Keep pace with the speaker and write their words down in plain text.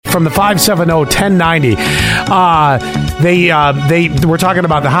from the 570-1090. They were talking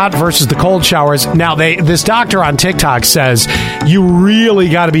about the hot versus the cold showers. Now, this doctor on TikTok says you really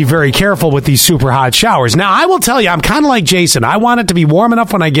got to be very careful with these super hot showers. Now, I will tell you, I'm kind of like Jason. I want it to be warm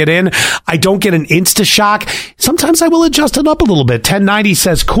enough when I get in. I don't get an insta shock. Sometimes I will adjust it up a little bit. 1090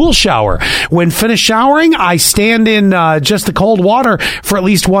 says cool shower. When finished showering, I stand in just the cold water for at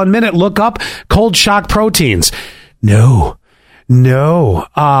least 1 minute. Look up cold shock proteins. No.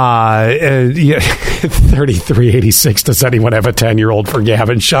 3386. Does anyone have a 10-year-old for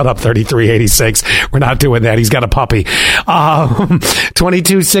Gavin? Shut up, 3386. We're not doing that. He's got a puppy.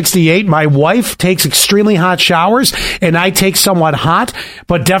 2268. My wife takes extremely hot showers, and I take somewhat hot,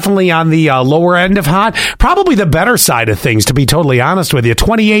 but definitely on the lower end of hot. Probably the better side of things, to be totally honest with you.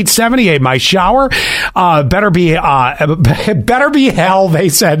 2878. My shower better be hell. They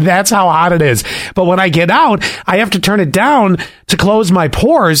said that's how hot it is. But when I get out, I have to turn it down to close my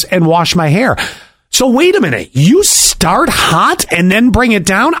pores and wash my hair. So wait a minute, you start hot and then bring it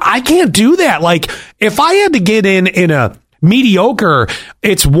down? I can't do that. Like, if I had to get in a mediocre,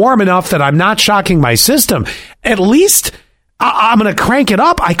 it's warm enough that I'm not shocking my system, at least I'm going to crank it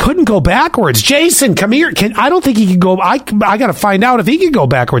up. I couldn't go backwards. Jason, come here. I don't think he can go. I got to find out if he can go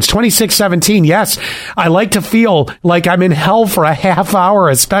backwards. 2617. Yes. I like to feel like I'm in hell for a half hour,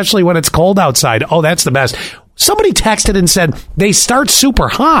 especially when it's cold outside. Oh, that's the best. Somebody texted and said they start super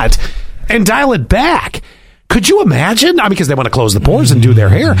hot and dial it back. Could you imagine? Because they want to close the pores and do their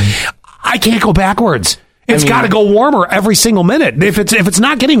hair. I can't go backwards. It's got to go warmer every single minute. If it's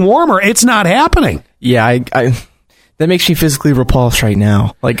not getting warmer, it's not happening. Yeah, I that makes me physically repulsed right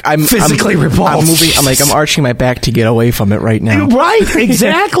now. Like I'm repulsed. I'm arching my back to get away from it right now. Right,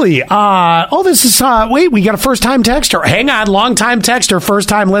 exactly. This is wait, we got a first time texter. Hang on, long time texter, first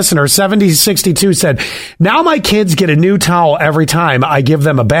time listener. 7062 said, now my kids get a new towel every time I give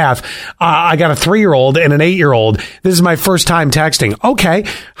them a bath. I got a 3-year-old and an 8-year-old. This is my first time texting. Okay,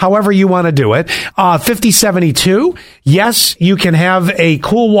 however you want to do it. 5072. Yes, you can have a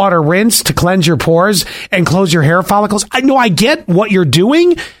cool water rinse to cleanse your pores and close your hair follicles. I know I get what you're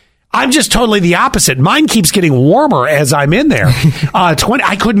doing. I'm just totally the opposite. Mine keeps getting warmer as I'm in there.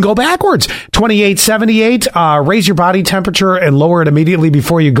 I couldn't go backwards. 2878, raise your body temperature and lower it immediately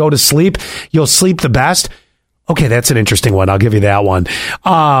before you go to sleep. You'll sleep the best. Okay, that's an interesting one. I'll give you that one.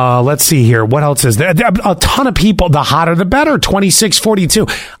 Let's see here. What else is there? A ton of people. The hotter, the better. 2642.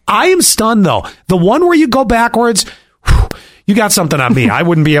 I am stunned, though. The one where you go backwards, you got something on me. I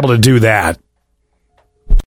wouldn't be able to do that.